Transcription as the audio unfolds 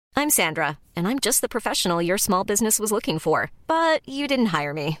I'm Sandra, and I'm just the professional your small business was looking for. But you didn't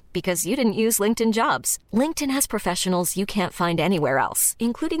hire me because you didn't use LinkedIn Jobs. LinkedIn has professionals you can't find anywhere else,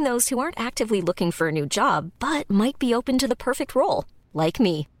 including those who aren't actively looking for a new job, but might be open to the perfect role, like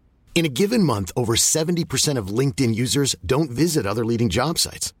me. In a given month, over 70% of LinkedIn users don't visit other leading job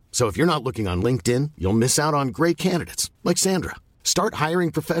sites. So if you're not looking on LinkedIn, you'll miss out on great candidates like Sandra. Start hiring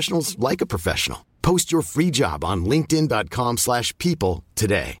professionals like a professional. Post your free job on linkedin.com/people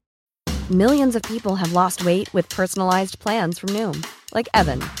today. Millions of people have lost weight with personalized plans from Noom. Like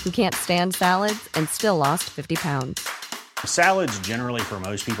Evan, who can't stand salads and still lost 50 pounds. Salads generally for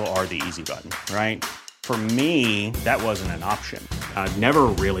most people are the easy button, right? For me, that wasn't an option. I never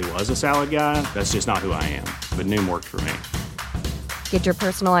really was a salad guy. That's just not who I am. But Noom worked for me. Get your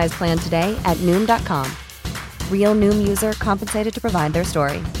personalized plan today at Noom.com. Real Noom user compensated to provide their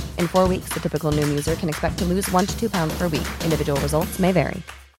story. In 4 weeks, the typical Noom user can expect to lose 1 to 2 pounds per week. Individual results may vary.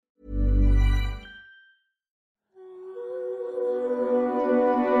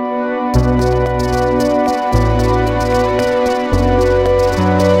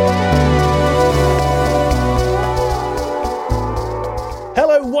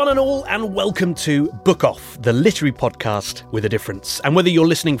 Hello, one and all, and welcome to Book Off, the literary podcast with a difference. And whether you're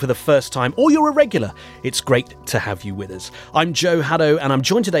listening for the first time or you're a regular, it's great to have you with us. I'm Joe Haddo, and I'm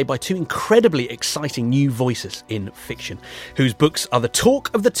joined today by two incredibly exciting new voices in fiction, whose books are the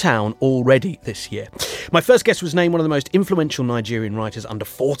talk of the town already this year. My first guest was named one of the most influential Nigerian writers under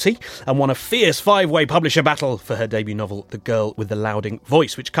 40 and won a fierce 5-way publisher battle for her debut novel, The Girl with the Louding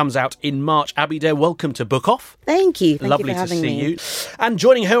Voice, which comes out in March. Abby Dare, welcome to Book Off. Thank you. Lovely you for to having see me. you. And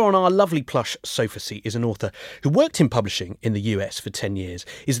joining her on our lovely plush sofa seat is an author who worked in publishing in the US for 10 years,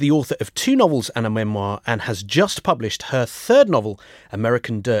 is the author of 2 novels and a memoir, and has just published her 3rd novel,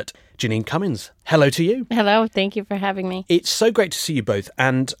 American Dirt. Janine Cummins, hello to you. Hello, thank you for having me. It's so great to see you both,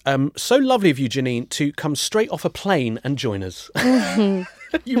 and so lovely of you, Janine, to come straight off a plane and join us.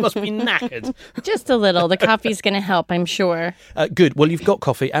 You must be knackered. Just a little. The coffee's going to help, I'm sure. Good. Well, you've got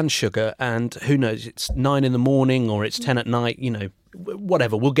coffee and sugar, and who knows, it's 9 in the morning or it's 10 at night, you know,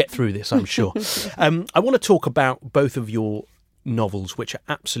 whatever. We'll get through this, I'm sure. I want to talk about both of your novels, which are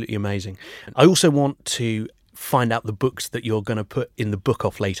absolutely amazing. I also want to find out the books that you're going to put in the Book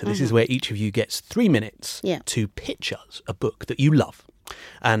Off later. This is where each of you gets 3 minutes to pitch us a book that you love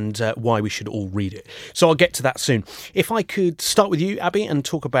and why we should all read it. So I'll get to that soon. If I could start with you, Abby, and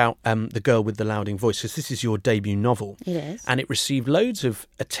talk about The Girl with the Louding Voice, because this is your debut novel. It is. And it received loads of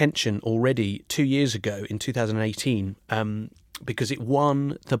attention already 2 years ago in 2018 because it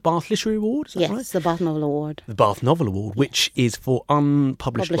won the Bath Literary Award, is that right? Yes, the Bath Novel Award. The Bath Novel Award, which is for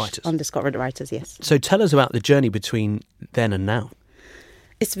unpublished writers. Undiscovered writers, yes. So tell us about the journey between then and now.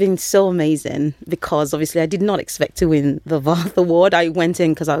 It's been so amazing because obviously I did not expect to win the Bath Award. I went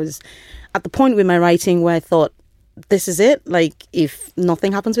in because I was at the point with my writing where I thought, this is it. Like, if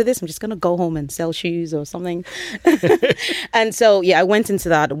nothing happens with this, I'm just going to go home and sell shoes or something. And so, I went into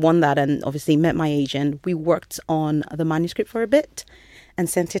that, won that, and obviously met my agent. We worked on the manuscript for a bit and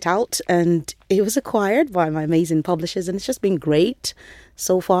sent it out. And it was acquired by my amazing publishers. And it's just been great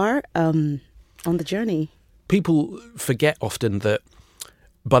so far on the journey. People forget often that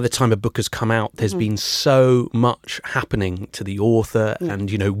by the time a book has come out, there's been so much happening to the author and,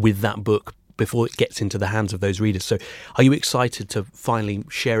 you know, with that book before it gets into the hands of those readers. So are you excited to finally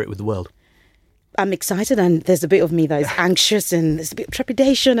share it with the world? I'm excited, and there's a bit of me that is anxious and there's a bit of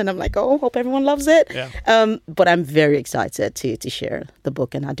trepidation, and I'm like, oh, hope everyone loves it. Yeah. But I'm very excited to share the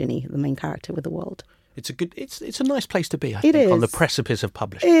book and Aduni, the main character, with the world. It's a nice place to be, I think, is. on the precipice of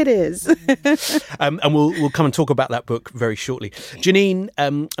publishing. It is. And we'll come and talk about that book very shortly. Janine,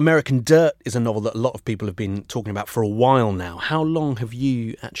 American Dirt is a novel that a lot of people have been talking about for a while now. How long have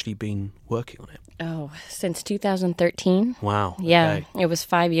you actually been working on it? Oh, since 2013. Wow. Yeah, okay. It was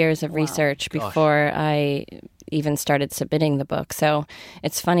 5 years of research before I even started submitting the book. So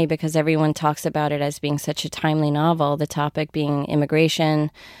it's funny because everyone talks about it as being such a timely novel, the topic being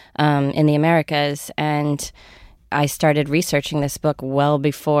immigration in the Americas. And I started researching this book well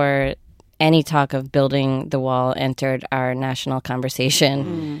before any talk of building the wall entered our national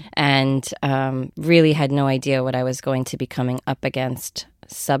conversation, and really had no idea what I was going to be coming up against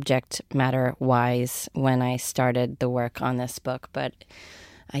subject matter wise when I started the work on this book. But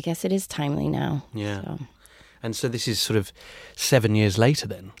I guess it is timely now. Yeah. So. And so this is sort of 7 years later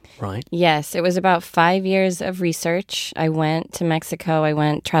then, right? Yes, it was about 5 years of research. I went to Mexico.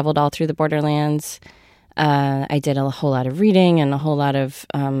 Traveled all through the borderlands. I did a whole lot of reading and a whole lot of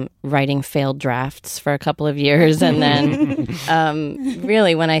writing failed drafts for a couple of years. And then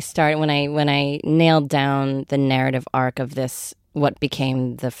really when I nailed down the narrative arc of this what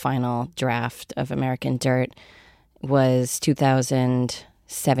became the final draft of American Dirt was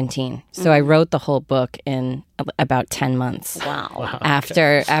 2017. So I wrote the whole book in about 10 months. Wow.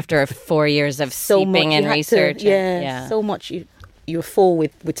 After 4 years of seeping and research. So much you're full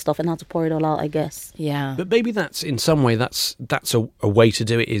with stuff and how to pour it all out, I guess. Yeah. But maybe that's, in some way, that's a way to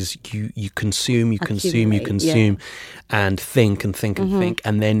do it, is you consume, and think and think and think,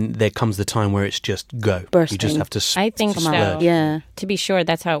 and then there comes the time where it's just go. Bursting. You just have to I think so. splurge. Yeah. To be sure,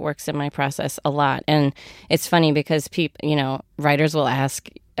 that's how it works in my process a lot. And it's funny because writers will ask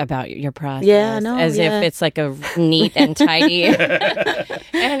about your process as if it's like a neat and tidy.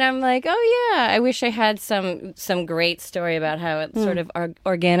 And I'm like, oh yeah, I wish I had some great story about how it sort of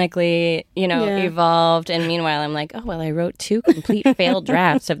organically, evolved. And meanwhile, I'm like, oh well, I wrote 2 complete failed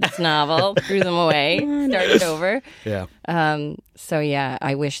drafts of this novel, threw them away, started over. Yeah. So yeah,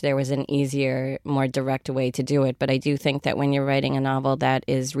 I wish there was an easier, more direct way to do it. But I do think that when you're writing a novel that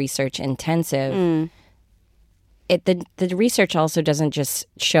is research intensive, the research also doesn't just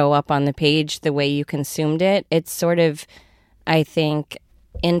show up on the page the way you consumed it. It sort of, I think,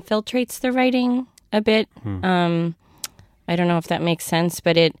 infiltrates the writing a bit. I don't know if that makes sense,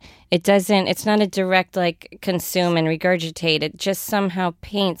 but it doesn't, it's not a direct like consume and regurgitate. It just somehow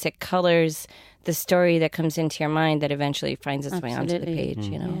paints, it colors the story that comes into your mind that eventually finds its way onto the page,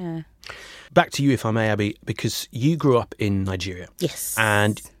 Yeah. Back to you, if I may, Abby, because you grew up in Nigeria. Yes.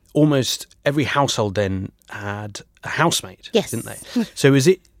 And almost every household then had a housemaid, yes, didn't they? So was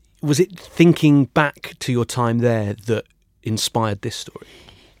it thinking back to your time there that inspired this story?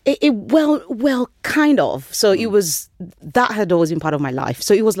 Well, kind of. So it was, that had always been part of my life.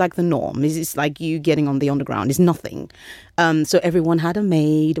 So it was like the norm. It's like you getting on the underground. It's nothing. So everyone had a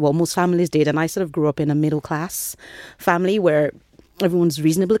maid. Well, most families did. And I sort of grew up in a middle class family where everyone's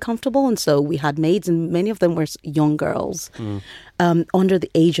reasonably comfortable. And so we had maids, and many of them were young girls under the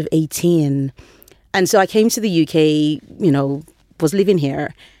age of 18. And so I came to the UK, was living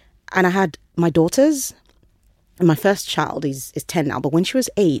here, and I had my daughters. And my first child is 10 now, but when she was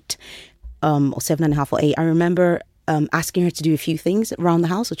 8, or 7.5 or 8, I remember asking her to do a few things around the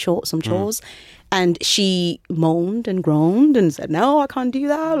house, some chores, and she moaned and groaned and said, "No, I can't do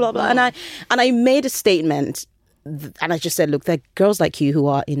that," blah blah. And I made a statement, and I just said, "Look, there are girls like you who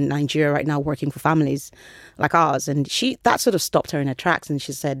are in Nigeria right now working for families like ours," and that sort of stopped her in her tracks, and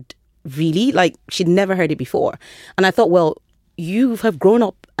she said, "Really?" Like she'd never heard it before, and I thought, well, you have grown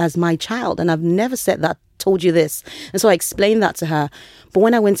up as my child, and I've never told you this. And so I explained that to her. But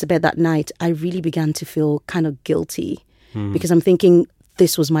when I went to bed that night, I really began to feel kind of guilty because I'm thinking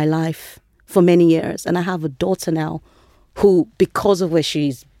this was my life for many years. And I have a daughter now who, because of where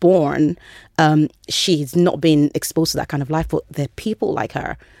she's born, she's not been exposed to that kind of life. But there are people like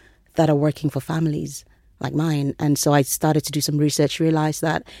her that are working for families like mine. And so I started to do some research, realized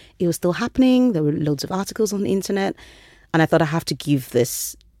that it was still happening. There were loads of articles on the internet. And I thought I have to give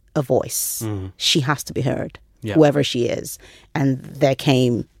this a voice. She has to be heard, whoever she is. And there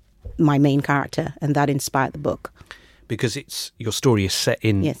came my main character, and that inspired the book. Because your story is set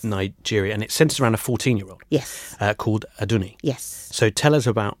in Nigeria, and it centres around a 14-year-old called Adunni. Yes. So tell us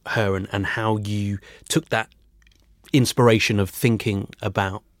about her and how you took that inspiration of thinking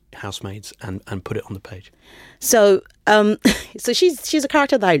about housemaids and put it on the page. So so she's a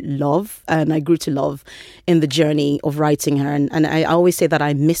character that I love, and I grew to love in the journey of writing her, and I always say that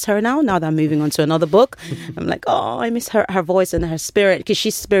I miss her now that I'm moving on to another book. I'm like, oh, I miss her voice and her spirit, because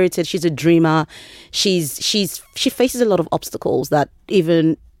she's spirited, she's a dreamer, she faces a lot of obstacles that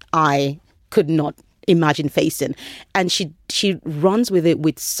even I could not imagine facing, and she runs with it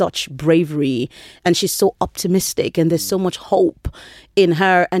with such bravery, and she's so optimistic, and there's so much hope in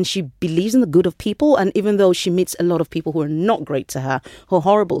her, and she believes in the good of people. And even though she meets a lot of people who are not great to her, who are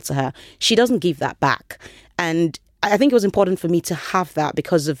horrible to her, she doesn't give that back. And I think it was important for me to have that,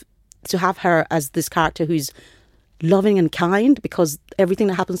 to have her as this character who's loving and kind, because everything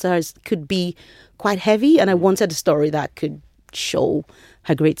that happens to her could be quite heavy, and I wanted a story that could show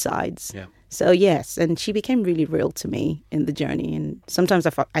her great sides. Yeah. So yes, and she became really real to me in the journey. And sometimes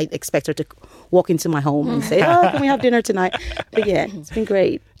I expect her to walk into my home and say, "Oh, can we have dinner tonight?" But yeah, it's been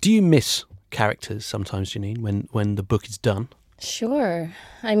great. Do you miss characters sometimes, Janine, when the book is done? Sure.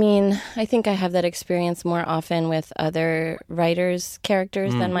 I mean, I think I have that experience more often with other writers'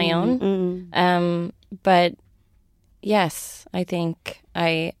 characters than my own. But yes, I think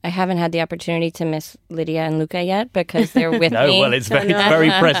I haven't had the opportunity to miss Lydia and Luca yet, because they're with me. Well, it's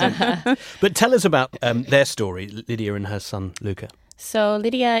very present. But tell us about their story, Lydia and her son, Luca. So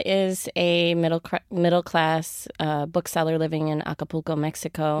Lydia is a middle class bookseller living in Acapulco,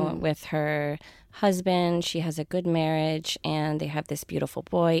 Mexico, with her husband. She has a good marriage, and they have this beautiful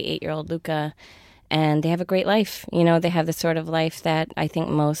boy, 8-year-old Luca, and they have a great life. You know, they have the sort of life that I think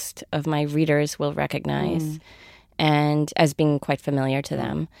most of my readers will recognize and as being quite familiar to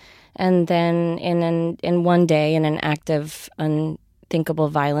them. And then in one day, in an act of unthinkable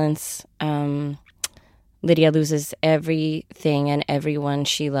violence, Lydia loses everything and everyone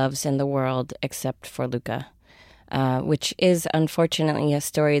she loves in the world except for Luca, which is unfortunately a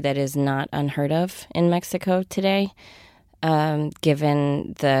story that is not unheard of in Mexico today,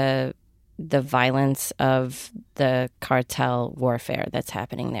 given the violence of the cartel warfare that's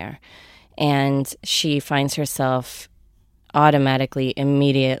happening there. And she finds herself automatically,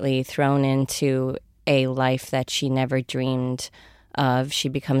 immediately thrown into a life that she never dreamed of. She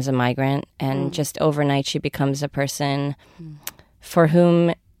becomes a migrant, and just overnight she becomes a person for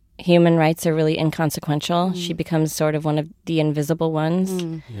whom human rights are really inconsequential. She becomes sort of one of the invisible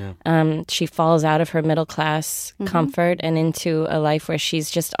ones. She falls out of her middle class comfort and into a life where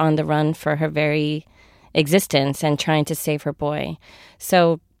she's just on the run for her very existence and trying to save her boy.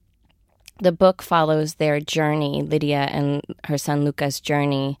 So the book follows their journey, Lydia and her son Luca's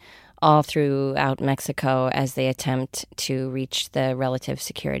journey, all throughout Mexico as they attempt to reach the relative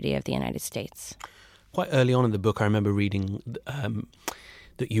security of the United States. Quite early on in the book, I remember reading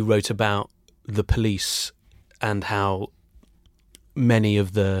that you wrote about the police and how many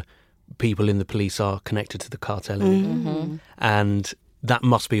of the people in the police are connected to the cartel. And that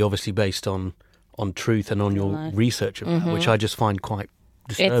must be obviously based on truth and on your research of that, which I just find quite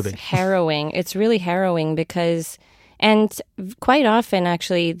disturbing. It's harrowing. It's really harrowing because, and quite often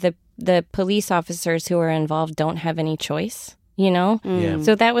actually, the police officers who are involved don't have any choice, you know?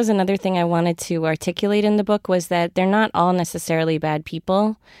 So that was another thing I wanted to articulate in the book, was that they're not all necessarily bad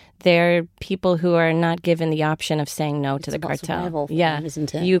people. They're people who are not given the option of saying no to the cartel. Them,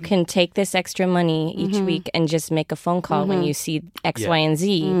 isn't it? You can take this extra money each week and just make a phone call when you see X, Y, and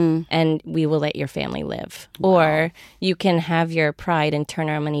Z, and we will let your family live. Wow. Or you can have your pride and turn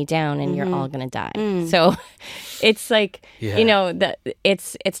our money down, and you're all going to die. So it's like, you know,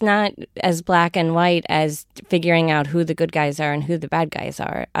 it's not as black and white as figuring out who the good guys are and who the bad guys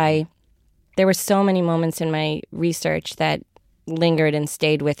are. There were so many moments in my research that lingered and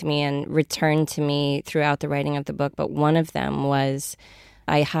stayed with me and returned to me throughout the writing of the book. But one of them was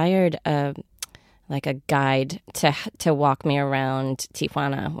I hired a guide to walk me around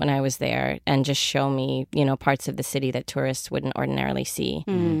Tijuana when I was there and just show me, you know, parts of the city that tourists wouldn't ordinarily see.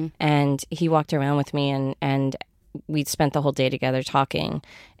 And he walked around with me and we spent the whole day together talking.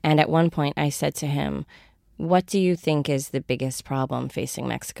 And at one point I said to him, "What do you think is the biggest problem facing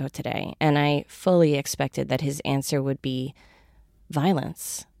Mexico today?" And I fully expected that his answer would be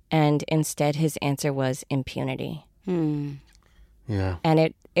violence, and instead his answer was impunity. Yeah.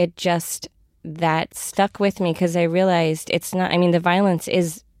 And it just, that stuck with me because I realized it's not, I mean, the violence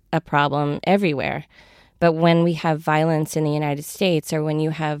is a problem everywhere, but when we have violence in the United States or when you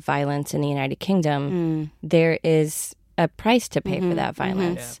have violence in the United Kingdom, there is a price to pay for that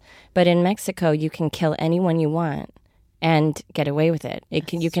violence. But in Mexico, you can kill anyone you want and get away with it.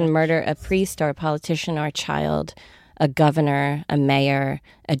 You can murder a priest or a politician or a child, a governor, a mayor,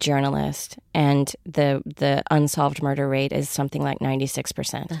 a journalist, and the unsolved murder rate is something like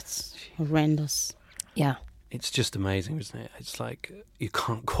 96%. That's horrendous. Yeah. It's just amazing, isn't it? It's like you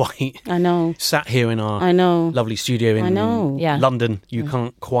can't quite... I know. Sat here in our lovely studio in London, you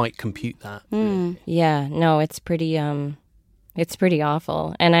can't quite compute that. Yeah, no, it's pretty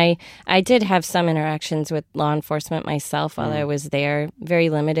awful. And I did have some interactions with law enforcement myself while I was there, very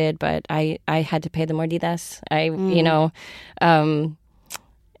limited, but I had to pay the mordidas. You know,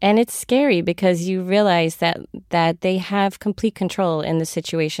 and it's scary because you realize that they have complete control in the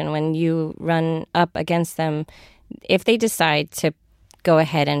situation when you run up against them. If they decide to go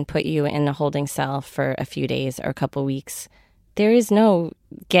ahead and put you in a holding cell for a few days or a couple weeks, there is no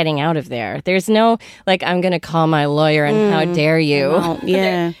getting out of there. There's no, like, I'm going to call my lawyer and how dare you.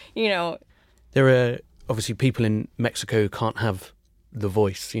 You know. There are obviously people in Mexico who can't have the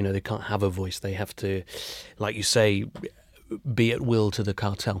voice. You know, they can't have a voice. They have to, like you say, be at will to the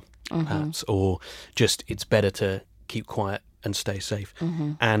cartel, perhaps, or just it's better to keep quiet and stay safe.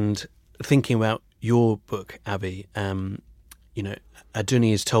 And thinking about your book, Abby, you know,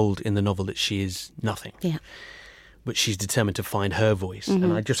 Aduni is told in the novel that she is nothing. Yeah. But she's determined to find her voice.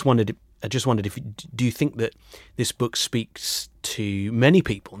 And I just wondered if do you think that this book speaks to many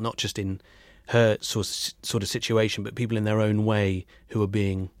people, not just in her sort of situation, but people in their own way who are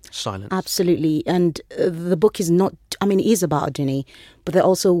being silenced? Absolutely. And the book is not, I mean, it is about Aduni, but there are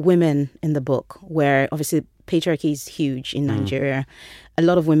also women in the book where obviously patriarchy is huge in Nigeria. A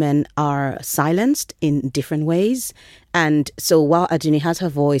lot of women are silenced in different ways. And so while Aduni has her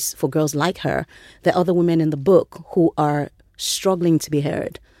voice for girls like her, there are other women in the book who are struggling to be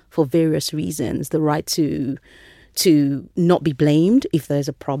heard for various reasons. The right to not be blamed if there's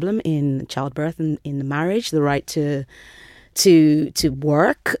a problem in childbirth and in the marriage, the right to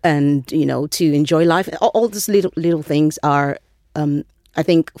work and, to enjoy life. All these little things are, I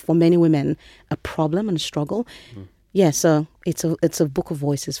think, for many women, a problem and a struggle. Yeah, so it's a book of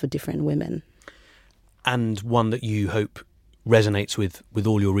voices for different women. And one that you hope resonates with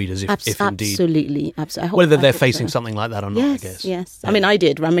all your readers, if indeed. Absolutely. Whether they're facing something like that or not, I guess. Yes. Yeah. I mean, I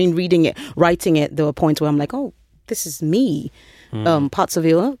did. I mean, reading it, writing it, there were points where I'm like, oh, this is me. Parts of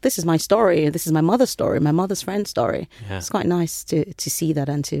it, this is my story. This is my mother's story, my mother's friend's story. Yeah. It's quite nice to see that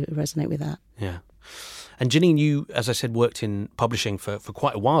and to resonate with that. Yeah. And Janine, you, as I said, worked in publishing for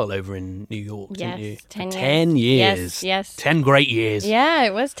quite a while over in New York, didn't you? 10 years. Yes. 10 great years. Yeah,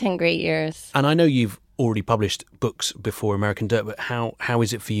 it was 10 great years. And I know you've already published books before American Dirt, but how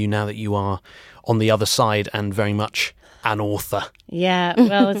is it for you now that you are on the other side and very much an author? Yeah,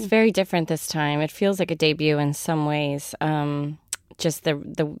 well, it's very different this time. It feels like a debut in some ways. Just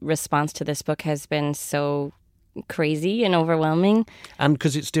the response to this book has been so crazy and overwhelming. And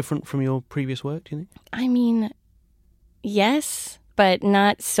because it's different from your previous work, do you think? I mean, yes, but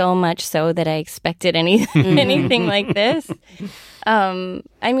not so much so that I expected anything like this. I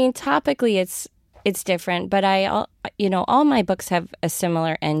mean, topically, it's different, but all my books have a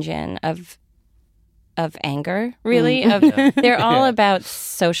similar engine of anger, really. They're all about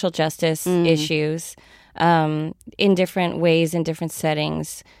social justice issues in different ways, in different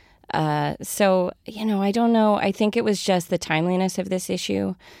settings. So, I don't know. I think it was just the timeliness of this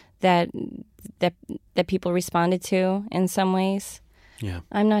issue that people responded to in some ways. Yeah.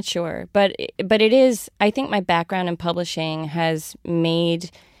 I'm not sure. But it is, I think my background in publishing has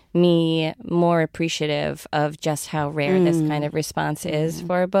made me more appreciative of just how rare this kind of response is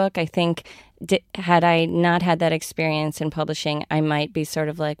for a book. I think had I not had that experience in publishing, I might be sort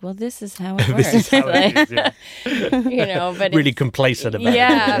of like, well, this is how it works. This is how it is, yeah. But really complacent about it.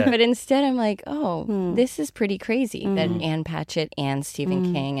 Yeah, but instead I'm like, this is pretty crazy that Ann Patchett and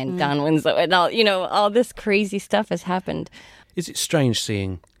Stephen King and Don Winslow and all this crazy stuff has happened. Is it strange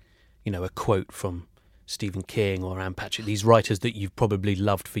seeing, a quote from Stephen King or Ann Patchett, these writers that you've probably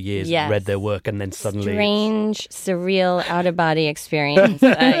loved for years, and read their work, and then suddenly... Strange, surreal, out-of-body experience.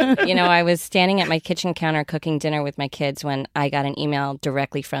 I was standing at my kitchen counter cooking dinner with my kids when I got an email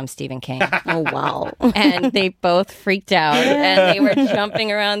directly from Stephen King. Oh, wow. And they both freaked out, and they were jumping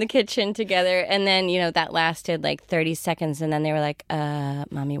around the kitchen together. And then, that lasted like 30 seconds, and then they were like,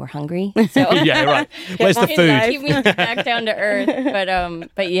 Mommy, we're hungry. So yeah, right. Where's the food? Keep me back down to earth.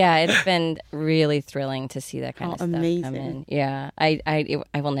 But yeah, it's been really thrilling to see that kind of stuff amazing. Come in. Yeah, I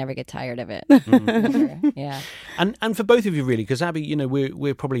will never get tired of it. Never. Yeah, and for both of you really, because Abby,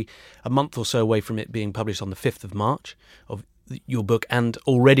 we're probably a month or so away from it being published on the 5th of March of your book, and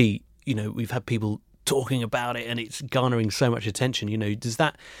already we've had people talking about it, and it's garnering so much attention. Does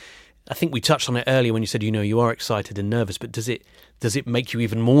that? I think we touched on it earlier when you said you are excited and nervous, but does it make you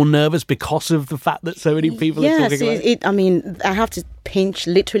even more nervous because of the fact that so many people are talking about it? I mean, I have to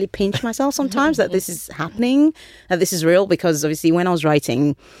literally pinch myself sometimes that this is happening, that this is real, because obviously when I was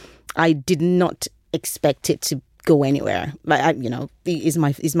writing, I did not expect it to go anywhere. Like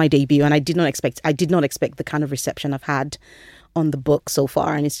is my debut, and I did not expect the kind of reception I've had on the book so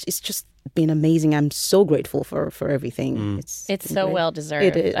far, and it's just been amazing. I'm so grateful for everything. It's so great. well deserved.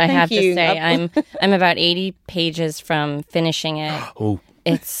 It is. I have Thank you. to say, I'm about 80 pages from finishing it. Oh.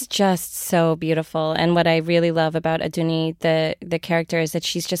 It's just so beautiful. And what I really love about Aduni, the character, is that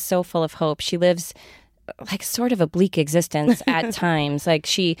she's just so full of hope. She lives like sort of a bleak existence at times. But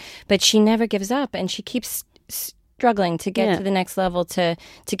she never gives up, and she keeps struggling to get to the next level, to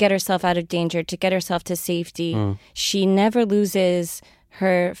get herself out of danger, to get herself to safety. She never loses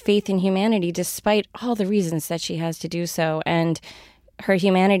her faith in humanity, despite all the reasons that she has to do so. And her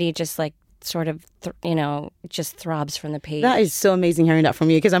humanity just sort of, just throbs from the page. That is so amazing hearing that from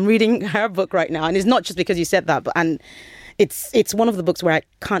you, because I'm reading her book right now. And it's not just because you said that, but it's one of the books where I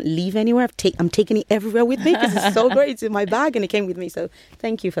can't leave anywhere. I'm taking it everywhere with me because it's so great. It's in my bag and it came with me. So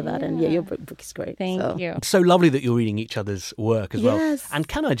thank you for that. And your book is great. Thank you. It's so lovely that you're reading each other's work as well. And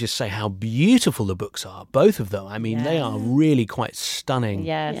can I just say how beautiful the books are, both of them. I mean, they are really quite stunning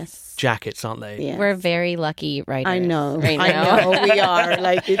jackets, aren't they? Yes. We're very lucky writers. I know. Right now. I know. We are.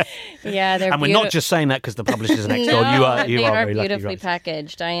 They're and we're not just saying that because the publisher's next door. You are they are very beautifully lucky,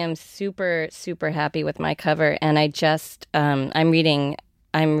 packaged. I am super, super happy with my cover, and I just I'm reading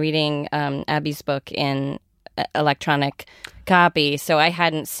Abby's book in electronic copy, so I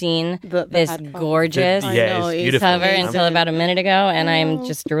hadn't seen this gorgeous cover until about a minute ago, and I'm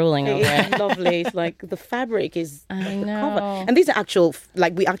just drooling over it. Lovely. It's like the fabric is I the know. cover. And these are actual,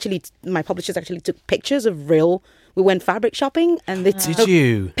 like my publishers actually took pictures of real. We went fabric shopping and they took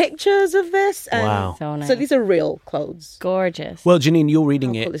pictures of this. And wow. So nice. So these are real clothes. Gorgeous. Well, Janine, you're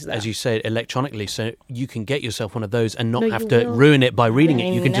reading How cool it, is that? as you said, electronically, so you can get yourself one of those and not have to ruin it by reading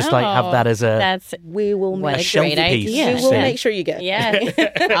it. You can just like have that as We will what make a great piece. idea. We will make sure you get. Yeah.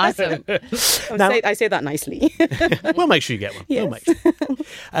 Awesome. I say that nicely. We'll make sure you get one. Yes. We'll make sure.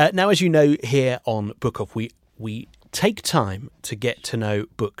 Now, as you know, here on Book Off, we take time to get to know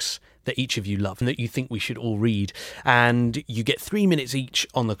books that each of you love and that you think we should all read. And you get 3 minutes each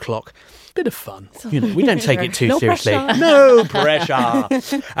on the clock. Bit of fun. We don't take it too seriously. Pressure. No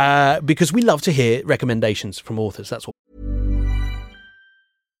pressure. Because we love to hear recommendations from authors. That's what.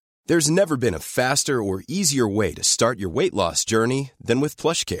 There's never been a faster or easier way to start your weight loss journey than with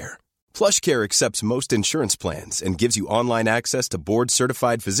PlushCare. PlushCare accepts most insurance plans and gives you online access to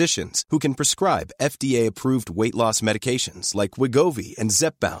board-certified physicians who can prescribe FDA-approved weight loss medications like Wegovy and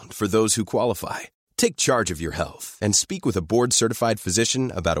Zepbound for those who qualify. Take charge of your health and speak with a board-certified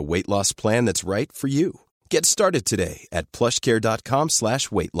physician about a weight loss plan that's right for you. Get started today at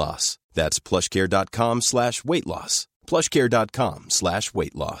plushcare.com/weight-loss. That's plushcare.com/weight-loss.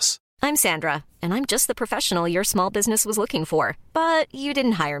 plushcare.com/weight-loss. I'm Sandra, and I'm just the professional your small business was looking for. But you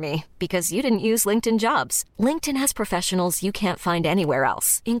didn't hire me because you didn't use LinkedIn Jobs. LinkedIn has professionals you can't find anywhere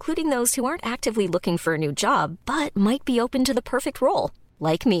else, including those who aren't actively looking for a new job, but might be open to the perfect role,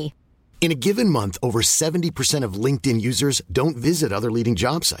 like me. In a given month, over 70% of LinkedIn users don't visit other leading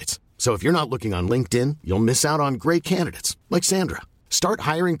job sites. So if you're not looking on LinkedIn, you'll miss out on great candidates like Sandra. Start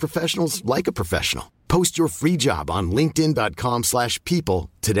hiring professionals like a professional. Post your free job on linkedin.com/people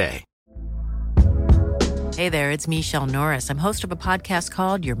today. Hey there, it's Michelle Norris. I'm host of a podcast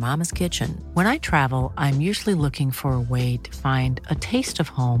called Your Mama's Kitchen. When I travel, I'm usually looking for a way to find a taste of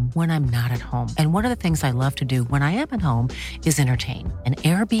home when I'm not at home. And one of the things I love to do when I am at home is entertain. And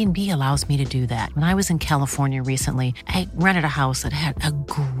Airbnb allows me to do that. When I was in California recently, I rented a house that had a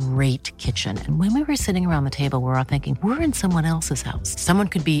great kitchen. And when we were sitting around the table, we were all thinking, we're in someone else's house. Someone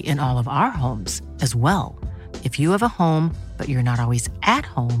could be in all of our homes as well. If you have a home, but you're not always at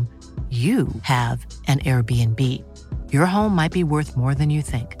home, you have an Airbnb. Your home might be worth more than you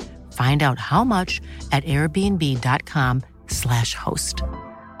think. Find out how much at airbnb.com/host.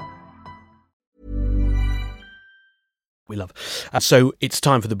 We love. So it's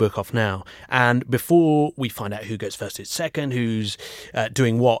time for the book off now. And before we find out who goes first, it's second, who's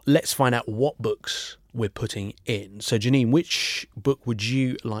doing what, let's find out what books we're putting in. So Janine, which book would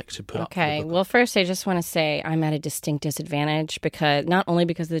you like to put up? Okay. Well, first I just want to say I'm at a distinct disadvantage because not only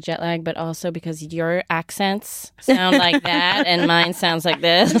because of the jet lag, but also because your accents sound like that and mine sounds like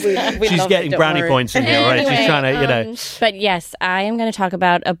this. She's getting brownie points in here, right? Anyway, She's trying to, But yes, I am going to talk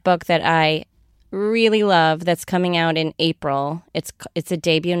about a book that I really love that's coming out in April. It's a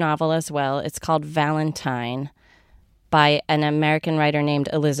debut novel as well. It's called Valentine by an American writer named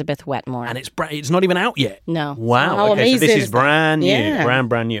Elizabeth Wetmore. And it's not even out yet. No. Wow. How Okay, so this amazing is brand new. Yeah.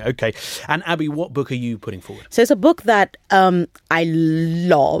 Brand new. Okay. And Abby, what book are you putting forward? So it's a book that I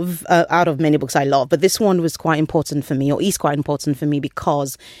love, out of many books I love, but this one was quite important for me, or is quite important for me,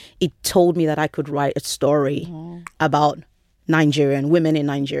 because it told me that I could write a story about Nigerian women in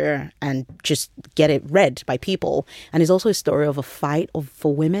Nigeria and just get it read by people. And it's also a story of a fight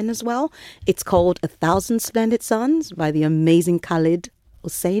for women as well. It's called 1,000 Splendid Suns by the amazing Khalid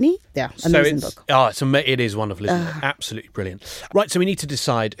Hosseini. Yeah, amazing book. It is wonderful, isn't it? Absolutely brilliant. Right, so we need to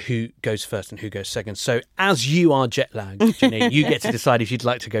decide who goes first and who goes second. So as you are jet lagged, Janine, you get to decide if you'd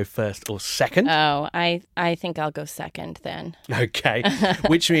like to go first or second. Oh, I think I'll go second then. Okay,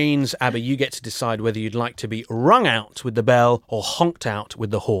 which means, Abby, you get to decide whether you'd like to be rung out with the bell or honked out with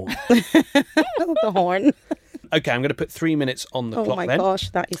the horn. The horn. Okay, I'm going to put 3 minutes on the clock then. Oh my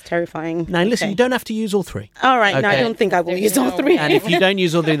gosh, that is terrifying. Now listen, Okay. you don't have to use all three. All right, Okay. no, I don't think I will use all three. And if you don't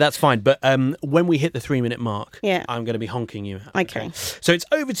use all three, that's fine. But when we hit the 3 minute mark, Yeah. I'm going to be honking you out. Okay. So it's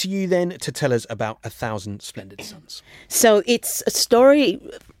over to you then to tell us about 1,000 Splendid Suns. So it's a story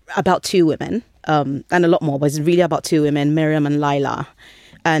about two women, and a lot more, but it's really about two women, Miriam and Laila.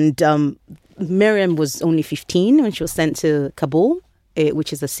 And Miriam was only 15 when she was sent to Kabul,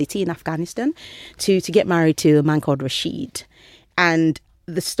 which is a city in Afghanistan, to get married to a man called Rashid. And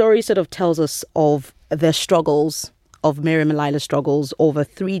the story sort of tells us of their struggles, of Miriam and Laila's struggles over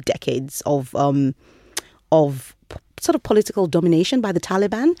 3 decades of sort of political domination by the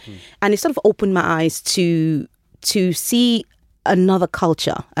Taliban. And it sort of opened my eyes to see another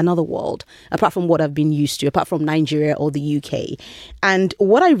culture, another world, apart from what I've been used to, apart from Nigeria or the UK. And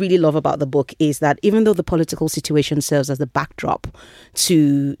what I really love about the book is that even though the political situation serves as the backdrop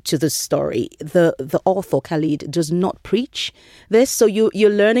to the story, the author, Khalid, does not preach this. So you're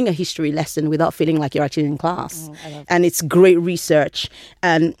learning a history lesson without feeling like you're actually in class. And it's great research.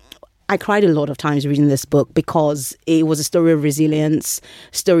 And I cried a lot of times reading this book because it was a story of resilience,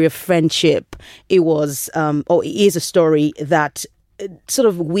 story of friendship. It was, or it is a story that sort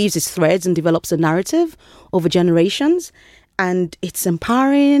of weaves its threads and develops a narrative over generations. And it's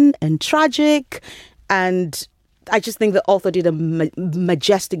empowering and tragic. And I just think the author did a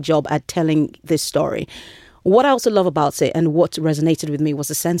majestic job at telling this story. What I also love about it and what resonated with me was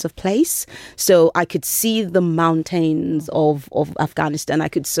a sense of place. So I could see the mountains of Afghanistan. I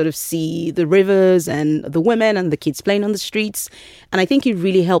could sort of see the rivers and the women and the kids playing on the streets. And I think it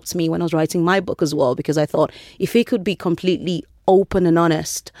really helped me when I was writing my book as well, because I thought if it could be completely open and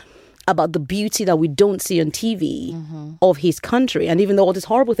honest about the beauty that we don't see on TV of his country. And even though all these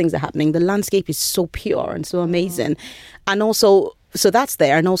horrible things are happening, the landscape is so pure and so amazing. And also, so that's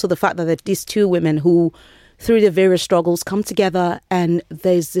there. And also the fact that these two women who, through their various struggles, come together and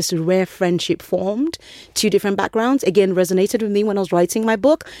there's this rare friendship formed. Two different backgrounds, again, resonated with me when I was writing my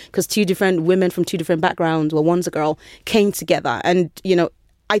book, because two different women from two different backgrounds, well, one's a girl, came together. And, you know,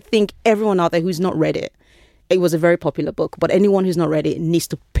 I think everyone out there who's not read it, it was a very popular book, but anyone who's not read it needs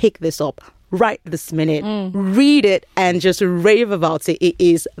to pick this up right this minute, read it and just rave about it. It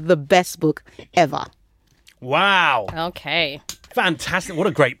is the best book ever. Wow. Okay. Fantastic. What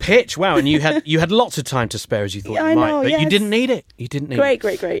a great pitch. Wow. And you had lots of time to spare, as you thought you might. But you didn't need it. You didn't need it.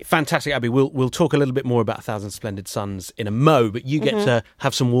 Great. Fantastic, Abby. We'll talk a little bit more about 1,000 Splendid Suns in a mo, but you get to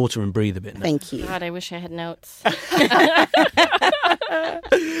have some water and breathe a bit now. Thank you. God, I wish I had notes.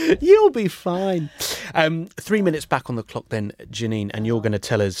 You'll be fine. 3 minutes back on the clock then, Janine, and you're going to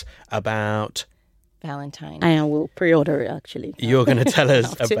tell us about... Valentine. I will pre-order it, actually. You're going to tell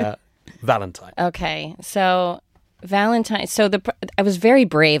us about Valentine. Okay, so... Valentine. So I was very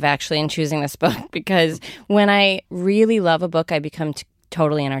brave actually in choosing this book, because when I really love a book, I become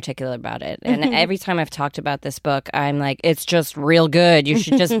totally inarticulate about it. And every time I've talked about this book, I'm like, it's just real good. You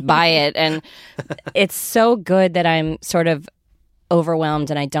should just buy it. And it's so good that I'm sort of overwhelmed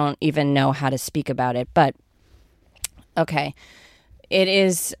and I don't even know how to speak about it. But okay. It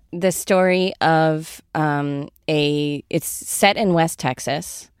is the story of it's set in West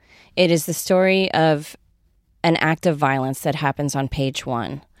Texas. It is the story of an act of violence that happens on page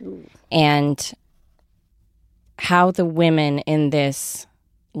 1. Ooh. And how the women in this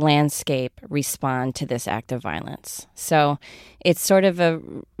landscape respond to this act of violence. So it's sort of a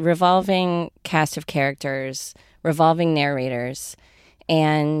revolving cast of characters, revolving narrators,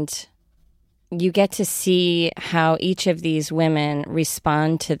 and you get to see how each of these women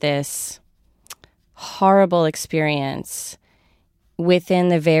respond to this horrible experience within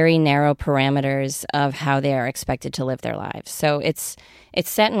the very narrow parameters of how they are expected to live their lives. So it's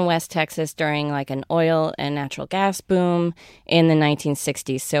set in West Texas during like an oil and natural gas boom in the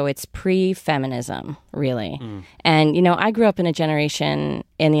 1960s. So it's pre-feminism, really. And, you know, I grew up in a generation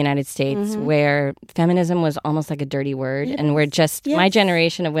in the United States where feminism was almost like a dirty word. Yes. And we're just, my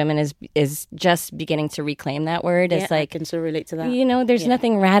generation of women is just beginning to reclaim that word. It's like, I can so relate to that. You know, there's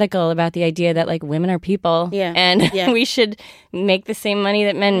nothing radical about the idea that like women are people. And we should make the same money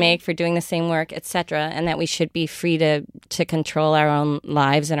that men make for doing the same work, etc., and that we should be free to control our own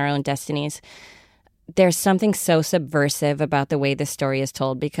lives and our own destinies. There's something so subversive about the way this story is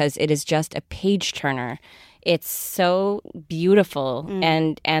told, because it is just a page turner. It's so beautiful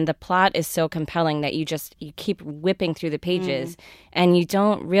and the plot is so compelling that you keep whipping through the pages and you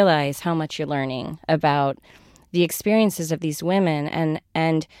don't realize how much you're learning about the experiences of these women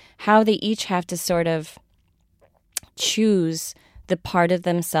and how they each have to sort of choose the part of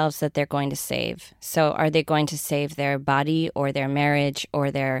themselves that they're going to save. So are they going to save their body or their marriage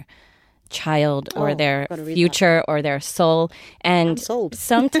or their child or their future or their soul? And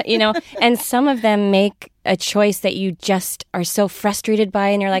some and some of them make a choice that you just are so frustrated by,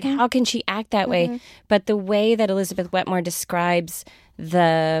 and you're like, how can she act that way? But the way that Elizabeth Wetmore describes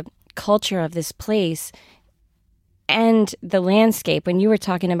the culture of this place and the landscape, when you were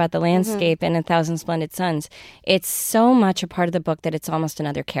talking about the landscape in 1,000 Splendid Suns, it's so much a part of the book that it's almost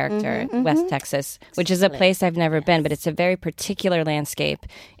another character, West Texas, which is a place I've never been, but it's a very particular landscape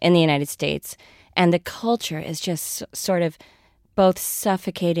in the United States. And the culture is just sort of both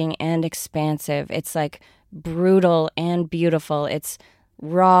suffocating and expansive. It's like brutal and beautiful. It's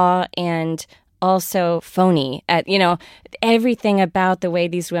raw and also phony. Everything about the way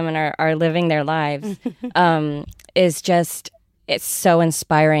these women are living their lives is just it's so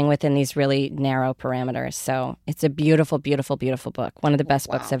inspiring within these really narrow parameters. So it's a beautiful, beautiful, beautiful book. One of the best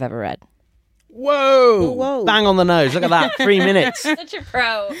books I've ever read. Whoa! Bang on the nose. Look at that. 3 minutes. Such a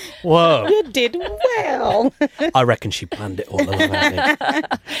pro. Whoa. You did well. I reckon she planned it all along.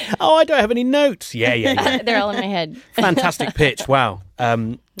 Oh, I don't have any notes. Yeah. They're all in my head. Fantastic pitch. Wow.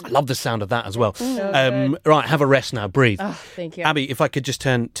 I love the sound of that as well. Right, have a rest now. Breathe. Oh, thank you. Abby, if I could just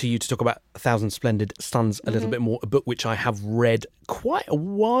turn to you to talk about 1,000 Splendid Suns a little bit more, a book which I have read quite a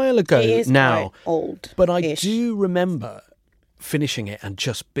while ago It is now. quite old. But I do remember finishing it and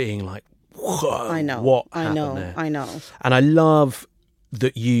just being like, whoa, I know. what I happened know. there? I know. And I love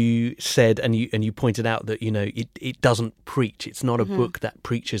that you said and you pointed out that, you know, it doesn't preach. It's not a book that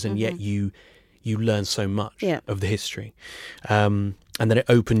preaches, and yet you learn so much of the history. And then it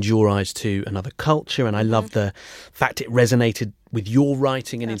opened your eyes to another culture, and I love the fact it resonated with your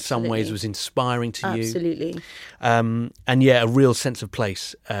writing and in some ways was inspiring to you. Absolutely. And a real sense of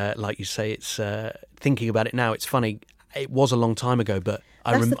place. Like you say, it's thinking about it now, it's funny. It was a long time ago, but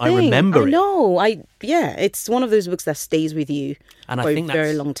I remember it. I know. It's one of those books that stays with you and for I think a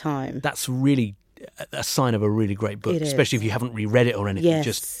very long time. That's really a sign of a really great book, especially if you haven't reread it or anything.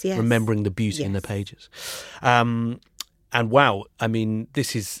 Just remembering the beauty in the pages. And wow, I mean,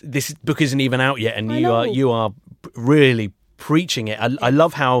 this book isn't even out yet, and you are really preaching it. I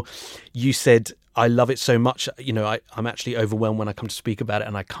love how you said, I love it so much. You know, I'm actually overwhelmed when I come to speak about it,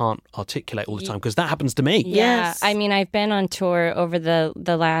 and I can't articulate all the time, because that happens to me. Yeah, I mean, I've been on tour over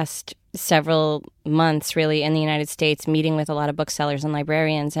the last several months, really, in the United States, meeting with a lot of booksellers and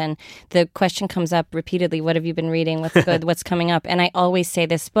librarians, and the question comes up repeatedly, what have you been reading? What's good? What's coming up? And I always say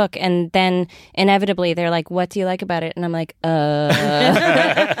this book, and then inevitably they're like, what do you like about it? And I'm like,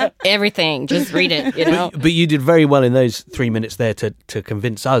 everything, just read it, you know? But you did very well in those 3 minutes there to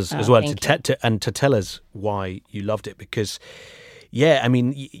convince us as well, to tell us why you loved it, because I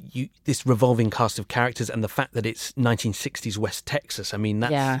mean, you this revolving cast of characters, and the fact that it's 1960s West Texas, I mean,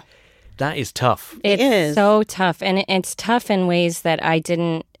 that is tough. It is so tough, and it's tough in ways that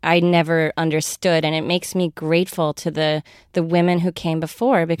I never understood, and it makes me grateful to the women who came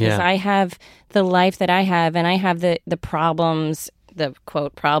before, because I have the life that I have, and I have the problems, the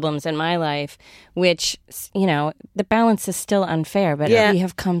quote problems in my life, which, you know, the balance is still unfair, but we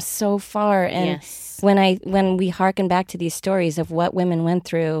have come so far, and when we hearken back to these stories of what women went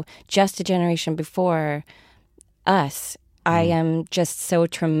through just a generation before us, I am just so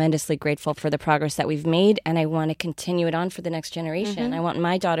tremendously grateful for the progress that we've made, and I want to continue it on for the next generation. I want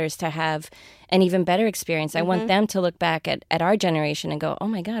my daughters to have an even better experience. I want them to look back at our generation and go, oh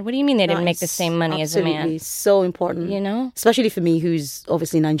my God, what do you mean they didn't make the same money as a man? Absolutely, so important. You know? Especially for me, who's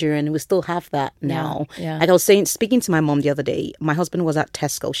obviously Nigerian, and we still have that now. Yeah. Like I was speaking to my mom the other day, my husband was at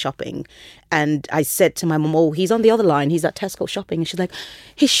Tesco shopping, and I said to my mom, oh, he's on the other line, he's at Tesco shopping. And she's like,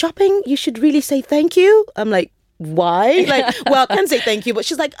 he's shopping? You should really say thank you. I'm like, why? Like, well, I can say thank you, but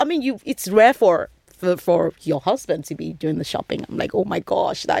she's like, I mean, it's rare for your husband to be doing the shopping. I'm like, oh my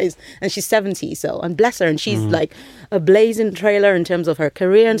gosh, that is, and she's 70, so, and bless her, and she's like a blazing trailer in terms of her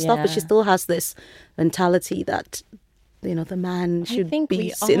career and stuff, but she still has this mentality that, you know, the man should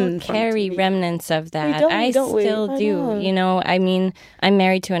be sitting. We all carry remnants of that. I still do. You know, I mean, I'm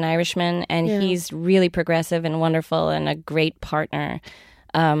married to an Irishman, and he's really progressive and wonderful and a great partner.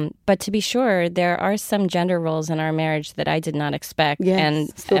 But to be sure, there are some gender roles in our marriage that I did not expect, and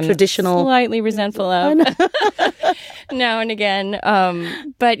still I'm traditional, slightly resentful of now and again.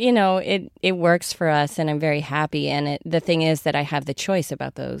 But you know, it works for us, and I'm very happy. And the thing is that I have the choice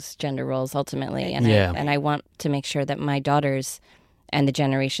about those gender roles ultimately, and I want to make sure that my daughters and the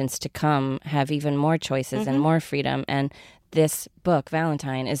generations to come have even more choices and more freedom. And this book,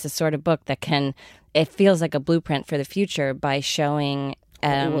 Valentine, is the sort of book that it feels like a blueprint for the future by showing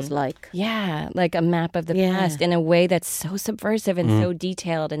it was like like a map of the past in a way that's so subversive and so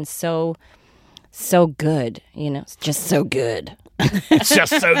detailed and so good, you know. It's just so good. It's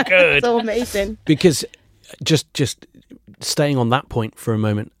just so good. So amazing. Because just staying on that point for a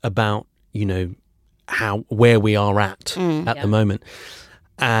moment about, you know, where we are at the moment,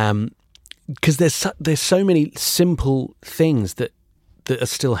 because there's so many simple things that are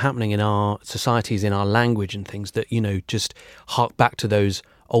still happening in our societies, in our language and things that, you know, just hark back to those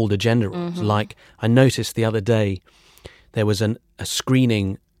older gender roles. Like, I noticed the other day there was a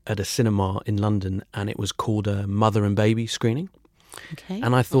screening at a cinema in London, and it was called a mother and baby screening. Okay.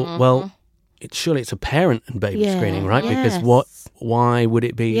 And I thought, well, surely it's a parent and baby screening, right? Because why would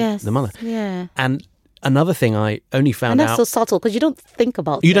it be the mother? Yeah. And another thing I only found And that's out. so subtle because you don't think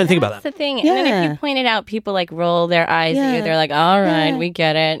about You don't think That's about that. the thing. And then if Yeah. you point it out, people like roll their eyes at you. Yeah. They're like, all right, Yeah. we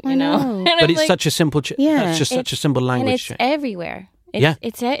get it, you I know? know. And But I'm it's like, such a simple. Yeah. That's just such a simple and language it's change. everywhere.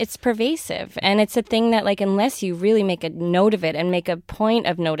 It's, Yeah. it's pervasive, and it's a thing that, like, unless you really make a note of it and make a point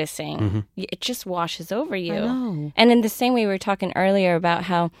of noticing, Mm-hmm. it just washes over you. know. And in the same way, we were talking earlier about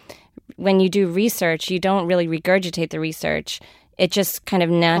how when you do research, you don't really regurgitate the research. It just kind of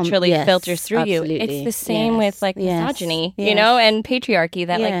naturally yes, filters through you. absolutely. It's the same Yes, with like yes, misogyny, you yes. know, and patriarchy.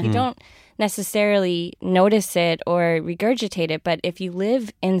 That like Yeah. you don't necessarily notice it or regurgitate it, but if you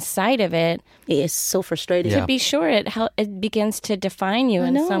live inside of it, It is so frustrating. Yeah. to be sure it begins to define you I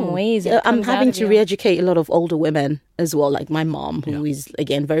in know. some ways. It I'm comes out having of to you. re-educate a lot of older women as well, like my mom, who is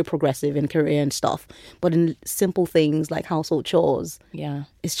again very progressive in career and stuff. But in simple things like household chores, Yeah.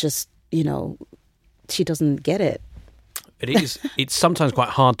 it's just, you know, she doesn't get it. It's sometimes quite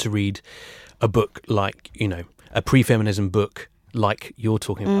hard to read a book like, you know, a pre-feminism book like you're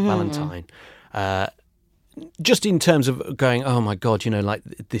talking about, Valentine. Just in terms of going, oh my God, you know, like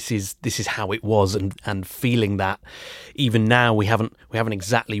this is how it was, and feeling that even now we haven't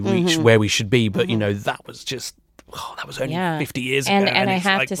exactly reached where we should be, but you know, that was just that was only 50 years ago. And I it's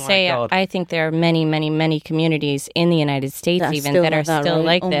have like, to my say, God. I think there are many, many, many communities in the United States That's even still that are like that, still right?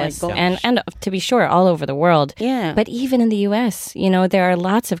 like Oh my this. gosh. And to be sure, all over the world. Yeah. But even in the U.S., you know, there are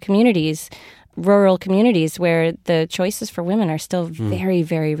lots of communities, rural communities, where the choices for women are still very,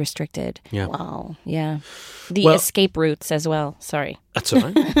 very restricted. Yeah. Wow. Yeah. The Well- escape routes as well. Sorry. That's all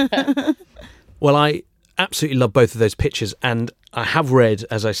right. Well, I absolutely love both of those pictures, and I have read,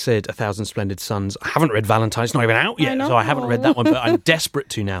 as I said, 1,000 Splendid Suns. I haven't read Valentine; it's not even out yet, so I haven't read that one. But I'm desperate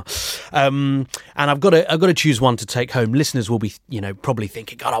to now, and I've got to choose one to take home. Listeners will be, you know, probably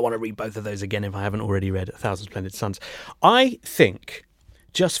thinking, God, I want to read both of those again if I haven't already read 1,000 Splendid Suns. I think,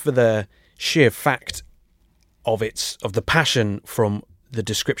 just for the sheer fact of the passion from the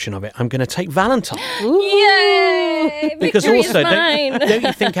description of it, I'm going to take Valentine. Yay! Because Victory is also, mine. don't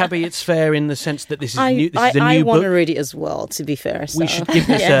you think, Abby, it's fair in the sense that this is new? This is a I new want book. to read it as well, to be fair. So. We should give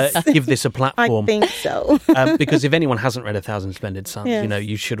this Yes. give this a platform. I think so. Because if anyone hasn't read 1,000 Splendid Suns, Yes. you know,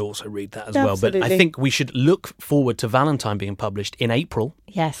 you should also read that as well. But I Absolutely. think we should look forward to Valentine being published in April.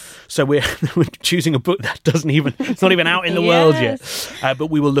 Yes. So we're choosing a book that it's not even out in the world yet. But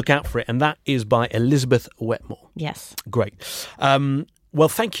we will look out for it. And that is by Elizabeth Wetmore. Yes. Great. Well,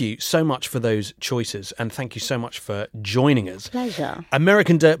 thank you so much for those choices, and thank you so much for joining us. Pleasure.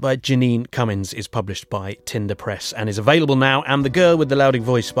 American Dirt by Janine Cummins is published by Tinder Press and is available now. And The Girl with the Louding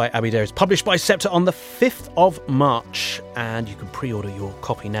Voice by Abby Dare is published by Scepter on the 5th of March. And you can pre-order your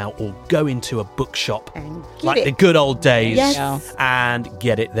copy now or go into a bookshop And get like it. the good old days Yes. and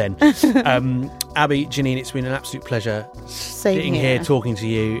get it then. Abby, Janine, it's been an absolute pleasure sitting here talking to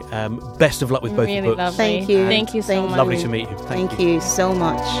you. Best of luck with both Really your books. lovely. Thank you. Thank you so Thank much. Lovely to meet you. Thank you so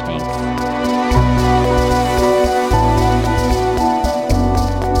much. Thanks.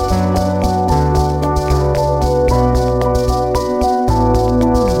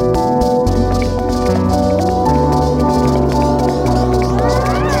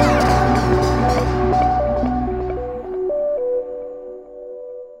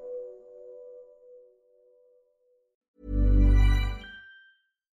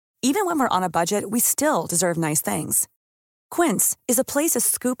 Even when we're on a budget, we still deserve nice things. Quince is a place to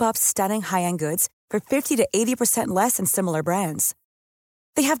scoop up stunning high-end goods for 50 to 80% less than similar brands.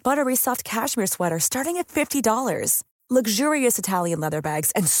 They have buttery soft cashmere sweaters starting at $50, luxurious Italian leather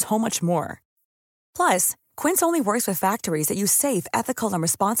bags, and so much more. Plus, Quince only works with factories that use safe, ethical, and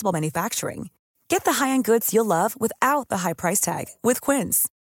responsible manufacturing. Get the high-end goods you'll love without the high price tag with Quince.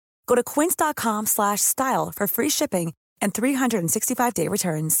 Go to quince.com/style for free shipping and 365-day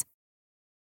returns.